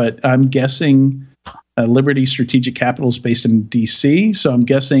for it, but I'm guessing. Liberty Strategic Capital is based in DC, so I'm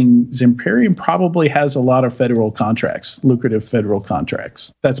guessing Zimperium probably has a lot of federal contracts, lucrative federal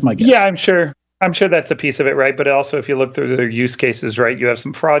contracts. That's my guess. Yeah, I'm sure. I'm sure that's a piece of it, right? But also, if you look through their use cases, right, you have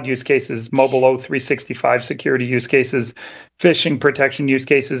some fraud use cases, mobile O365 security use cases, phishing protection use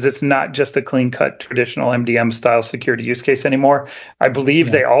cases. It's not just a clean cut traditional MDM style security use case anymore. I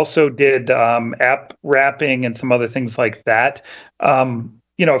believe they also did app wrapping and some other things like that.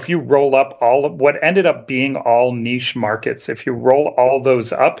 If you roll up all of what ended up being all niche markets, if you roll all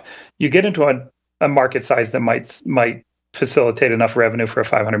those up, you get into a market size that might facilitate enough revenue for a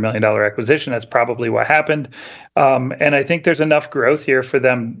 $500 million acquisition. That's probably what happened. And I think there's enough growth here for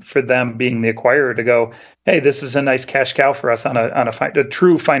them being the acquirer to go, hey, this is a nice cash cow for us on a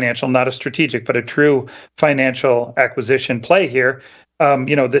true financial, not a strategic, but a true financial acquisition play here.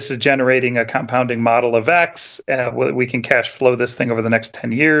 This is generating a compounding model of X. We can cash flow this thing over the next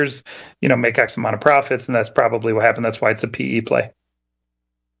 10 years, make X amount of profits. And that's probably what happened. That's why it's a PE play.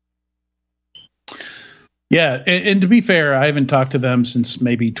 Yeah, and to be fair, I haven't talked to them since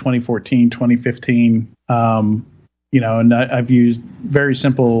maybe 2014, 2015. And I've used very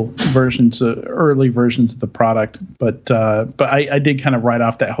simple versions, early versions of the product, but I did kind of write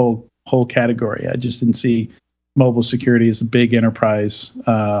off that whole category. I just didn't see mobile security as a big enterprise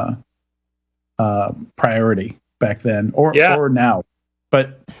priority back then or now.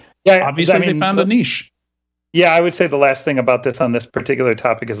 But obviously they found a niche. Yeah, I would say the last thing about this on this particular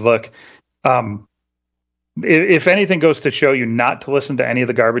topic is, look, if anything goes to show you not to listen to any of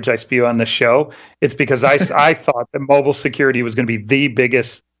the garbage I spew on this show, it's because I thought that mobile security was going to be the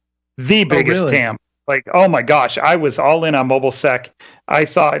biggest TAM. Like, oh my gosh, I was all in on mobile sec. I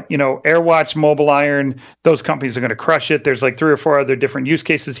thought, AirWatch, Mobile Iron, those companies are going to crush it. There's like 3 or 4 other different use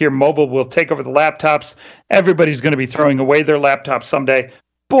cases here. Mobile will take over the laptops. Everybody's going to be throwing away their laptops someday.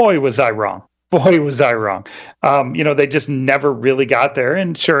 Boy, was I wrong. They just never really got there.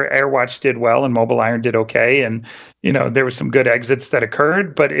 And sure, AirWatch did well and Mobile Iron did okay. And, there were some good exits that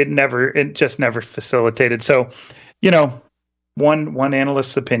occurred, but it just never facilitated. So, one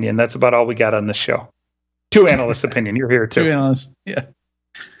analyst's opinion. That's about all we got on this show. 2 analysts' opinion. You're here too. 2 analysts. Yeah.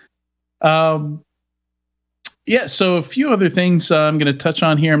 So a few other things I'm going to touch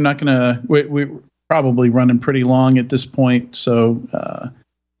on here. I'm not going to, we're probably running pretty long at this point. So,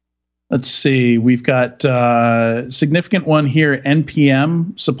 let's see. We've got a significant one here,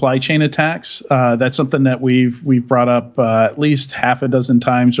 NPM supply chain attacks. That's something that we've brought up at least half a dozen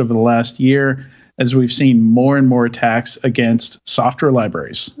times over the last year, as we've seen more and more attacks against software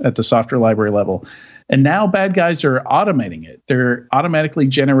libraries at the software library level. And now bad guys are automating it. They're automatically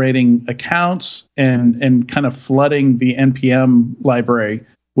generating accounts and kind of flooding the NPM library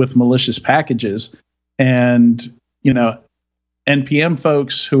with malicious packages. And, NPM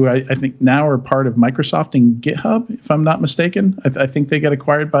folks who I think now are part of Microsoft and GitHub, if I'm not mistaken. I think they got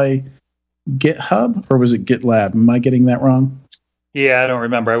acquired by GitHub, or was it GitLab? Am I getting that wrong? Yeah, I don't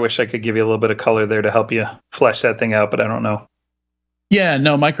remember. I wish I could give you a little bit of color there to help you flesh that thing out, but I don't know. Yeah,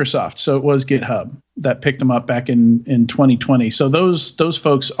 no, Microsoft. So it was GitHub that picked them up back in 2020. So those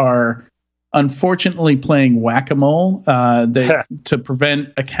folks are unfortunately playing whack-a-mole. To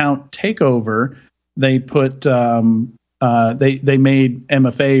prevent account takeover, they put they made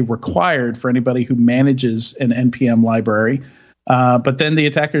MFA required for anybody who manages an NPM library. But then the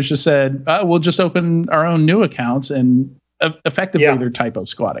attackers just said, we'll just open our own new accounts, and effectively they're typo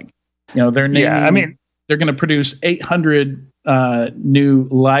squatting. They're naming, they're going to produce 800 new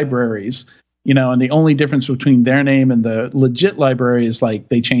libraries, and the only difference between their name and the legit library is like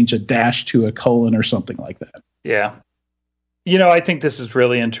they change a dash to a colon or something like that. Yeah. I think this is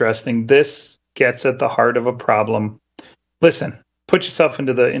really interesting. This gets at the heart of a problem. Listen, put yourself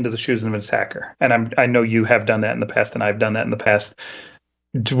into the shoes of an attacker. And I know you have done that in the past, and I've done that in the past.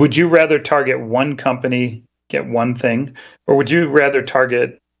 Would you rather target one company, get one thing, or would you rather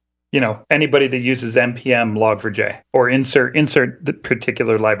target, anybody that uses npm log4j or insert the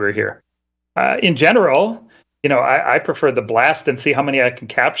particular library here? In general, I prefer the blast and see how many I can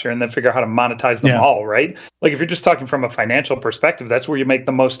capture and then figure out how to monetize them all, right? Like if you're just talking from a financial perspective, that's where you make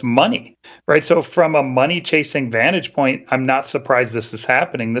the most money, right? So from a money chasing vantage point, I'm not surprised this is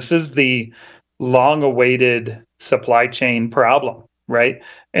happening. This is the long awaited supply chain problem, right?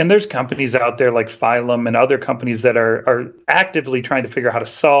 And there's companies out there like Phylum and other companies that are actively trying to figure out how to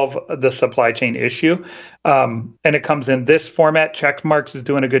solve the supply chain issue. And it comes in this format. Checkmarx is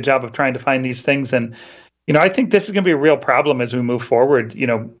doing a good job of trying to find these things. And I think this is going to be a real problem as we move forward.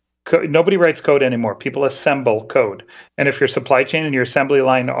 Nobody writes code anymore. People assemble code. And if your supply chain and your assembly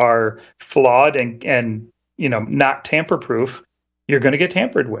line are flawed and not tamper-proof, you're going to get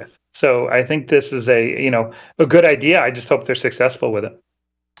tampered with. So I think this is a good idea. I just hope they're successful with it.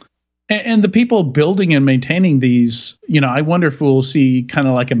 And the people building and maintaining these, I wonder if we'll see kind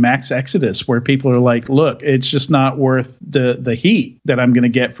of like a max exodus where people are like, look, it's just not worth the heat that I'm going to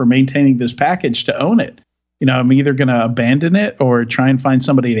get for maintaining this package to own it. I'm either going to abandon it or try and find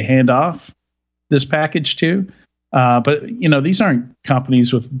somebody to hand off this package to. But these aren't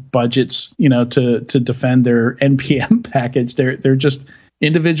companies with budgets, to defend their NPM package. They're just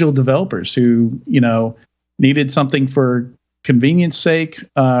individual developers who, needed something for convenience sake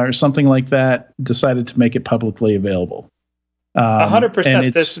or something like that, decided to make it publicly available.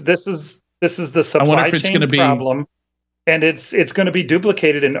 100%. This is the supply chain problem, and it's going to be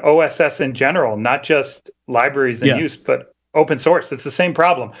duplicated in OSS in general, not just libraries in use, but open source. It's the same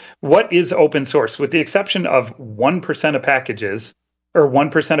problem. What is open source? With the exception of 1% of packages or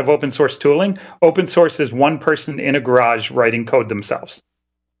 1% of open source tooling, open source is one person in a garage writing code themselves.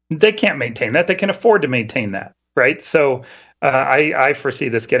 They can't maintain that. They can afford to maintain that, right? So I foresee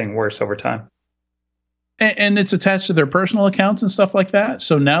this getting worse over time. And it's attached to their personal accounts and stuff like that.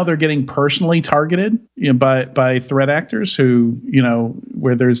 So now they're getting personally targeted by threat actors who,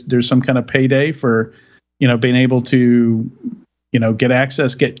 where there's some kind of payday for, being able to, get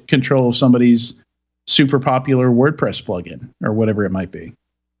access, get control of somebody's super popular WordPress plugin or whatever it might be.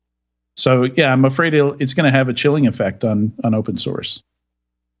 So, yeah, I'm afraid it's going to have a chilling effect on open source.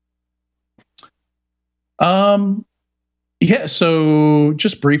 Yeah, so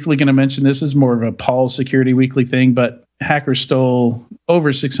just briefly going to mention this is more of a Paul Security Weekly thing, but hackers stole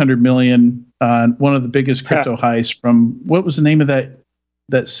over 600 million on one of the biggest crypto heists from, what was the name of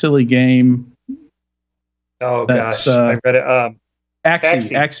that silly game? Oh, gosh, I read it.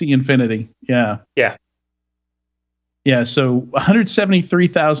 Axie Infinity. Yeah. Yeah. Yeah, so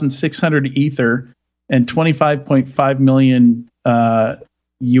 173,600 Ether and 25.5 million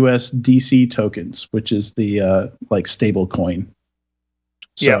USDC tokens, which is the stable coin.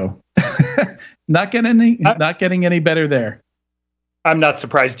 So not getting any better there. I'm not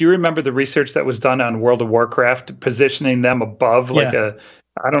surprised. Do you remember the research that was done on World of Warcraft, positioning them above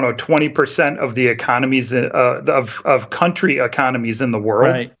 20% of the economies of country economies in the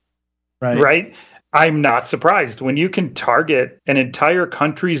world? Right. I'm not surprised when you can target an entire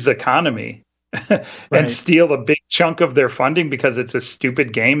country's economy and steal a big chunk of their funding because it's a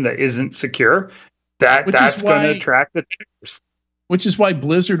stupid game that isn't secure. That's going to attract the chippers. Which is why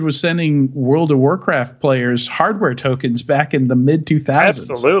Blizzard was sending World of Warcraft players hardware tokens back in the mid 2000s.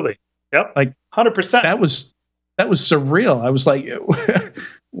 Absolutely. Yep. 100%. That was surreal. I was like,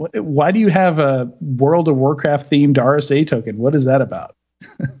 why do you have a World of Warcraft themed RSA token? What is that about?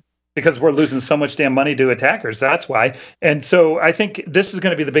 Because we're losing so much damn money to attackers. That's why. And so I think this is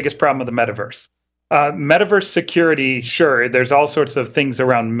going to be the biggest problem with the metaverse. Metaverse security, sure, there's all sorts of things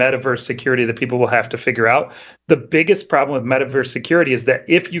around metaverse security that people will have to figure out. The biggest problem with metaverse security is that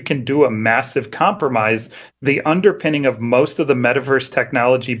if you can do a massive compromise, the underpinning of most of the metaverse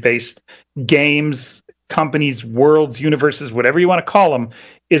technology-based games, companies, worlds, universes, whatever you want to call them,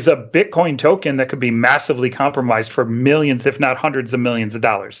 is a Bitcoin token that could be massively compromised for millions, if not hundreds of millions of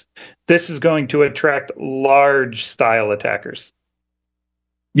dollars. This is going to attract large-style attackers.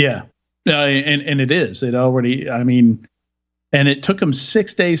 Yeah. And it is. It already, and it took them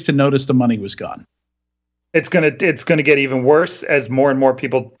 6 days to notice the money was gone. It's gonna get even worse as more and more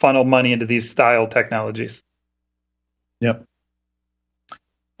people funnel money into these style technologies. Yep.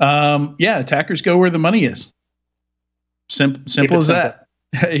 Attackers go where the money is. Simple as that.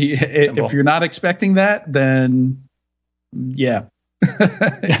 If you're not expecting that, then you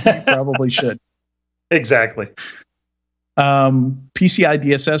probably should. Exactly. PCI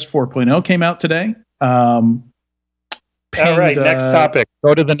DSS 4.0 came out today. All right, next topic.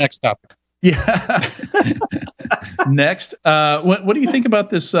 Go to the next topic. Yeah. Next, what do you think about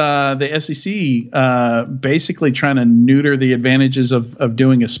this? The SEC basically trying to neuter the advantages of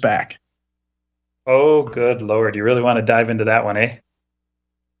doing a SPAC. Oh, good Lord! You really want to dive into that one, eh?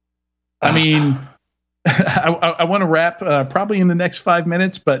 I mean, I want to wrap probably in the next 5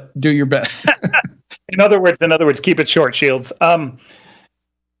 minutes, but do your best. In other words, keep it short, Shields.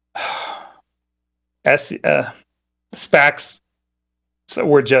 SPACs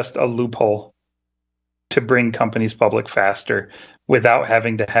were just a loophole to bring companies public faster without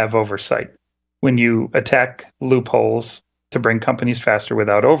having to have oversight. When you attack loopholes to bring companies faster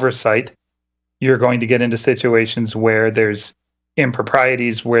without oversight, you're going to get into situations where there's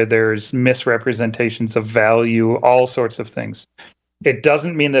improprieties, where there's misrepresentations of value, all sorts of things. It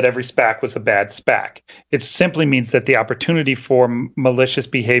doesn't mean that every SPAC was a bad SPAC. It simply means that the opportunity for malicious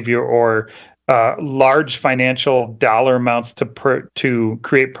behavior or large financial dollar amounts to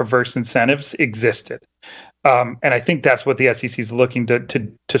create perverse incentives existed. And I think that's what the SEC is looking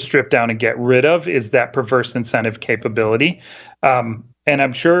to strip down and get rid of, is that perverse incentive capability. And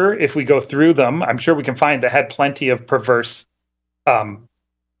I'm sure if we go through them, I'm sure we can find that had plenty of perverse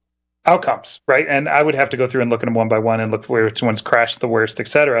outcomes, right? And I would have to go through and look at them one by one and look for which ones crashed the worst, et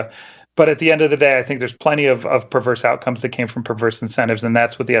cetera. But at the end of the day, I think there's plenty of perverse outcomes that came from perverse incentives, and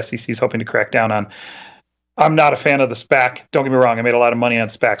that's what the SEC is hoping to crack down on. I'm not a fan of the SPAC. Don't get me wrong. I made a lot of money on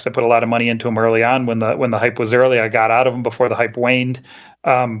SPACs. I put a lot of money into them early on when the hype was early. I got out of them before the hype waned.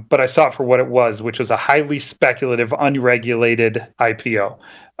 But I saw it for what it was, which was a highly speculative, unregulated IPO.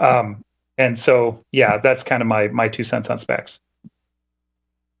 And so, yeah, that's kind of my 2 cents on SPACs.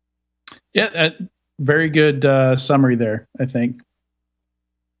 Yeah, very good summary there, I think.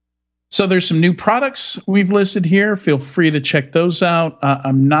 So there's some new products we've listed here. Feel free to check those out.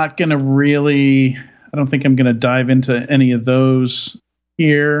 I'm not going to I don't think I'm going to dive into any of those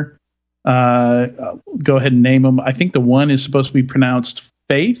here. Go ahead and name them. I think the one is supposed to be pronounced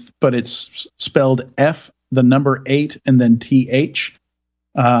Faith, but it's spelled F, the number 8, and then TH.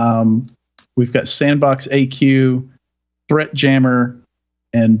 We've got Sandbox AQ, Threat Jammer,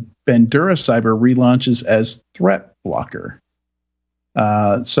 and Bandura Cyber relaunches as Threat Blocker.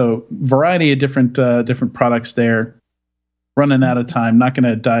 So variety of different products there. Running out of time. Not going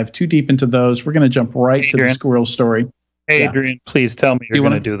to dive too deep into those. We're going to jump right to the squirrel story. Hey, Adrian, please tell me you're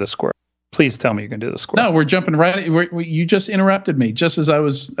going to do the squirrel. Please tell me you're going to do the squirrel. No, we're jumping right. You just interrupted me just as I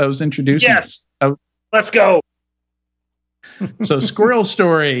was introducing. Yes, let's go. So, squirrel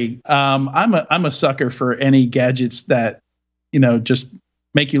story. I'm a sucker for any gadgets that just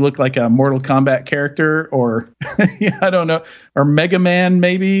make you look like a Mortal Kombat character, or I don't know, or Mega Man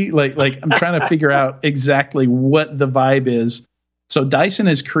maybe. Like I'm trying to figure out exactly what the vibe is. So Dyson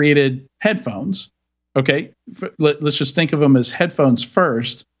has created headphones. Okay, let's just think of them as headphones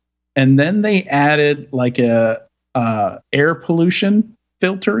first, and then they added like a air pollution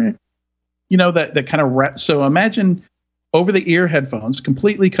filter. That kind of so imagine over the ear headphones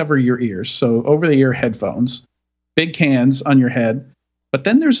completely cover your ears. So over the ear headphones, big cans on your head. But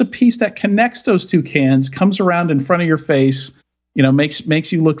then there's a piece that connects those two cans, comes around in front of your face,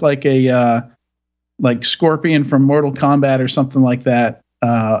 makes you look like a like Scorpion from Mortal Kombat or something like that.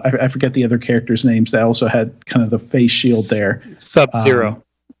 I forget the other characters' names that also had kind of the face shield there. Sub-Zero.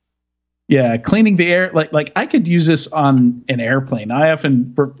 Yeah, cleaning the air. Like I could use this on an airplane. I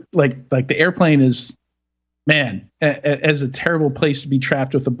often like the airplane is, man, as a terrible place to be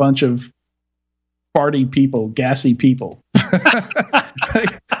trapped with a bunch of farty people, gassy people.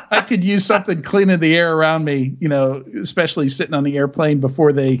 I could use something cleaning the air around me, especially sitting on the airplane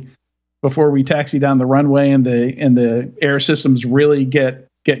before we taxi down the runway and the air systems really get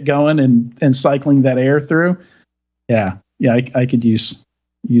going and cycling that air through. Yeah, I could use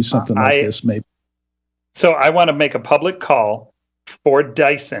something like this maybe. So I want to make a public call for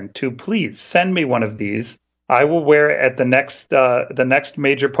Dyson to please send me one of these. I will wear it at the next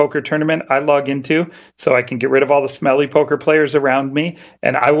major poker tournament I log into, so I can get rid of all the smelly poker players around me,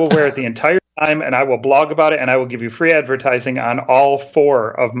 and I will wear it the entire time, and I will blog about it, and I will give you free advertising on all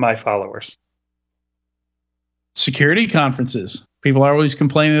 4 of my followers. Security conferences. People are always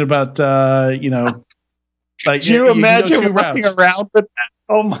complaining about, like. Can you imagine walking around with that?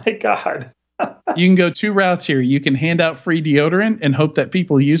 Oh my God. You can go 2 routes here. You can hand out free deodorant and hope that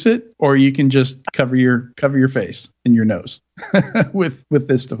people use it, or you can just cover your face and your nose with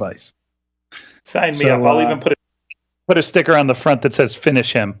this device. Sign me up. I'll even put a sticker on the front that says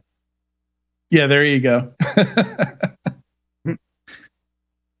 "Finish him." Yeah, there you go.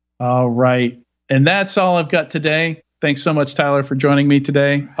 All right, and that's all I've got today. Thanks so much, Tyler, for joining me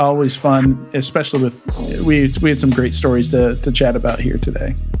today. Always fun, especially with we had some great stories to chat about here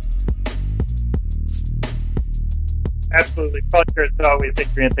today. Absolutely. Pleasure as always,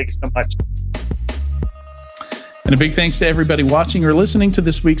 Adrian. Thank you so much. And a big thanks to everybody watching or listening to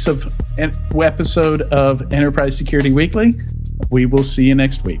this week's episode of Enterprise Security Weekly. We will see you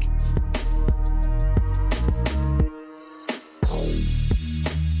next week.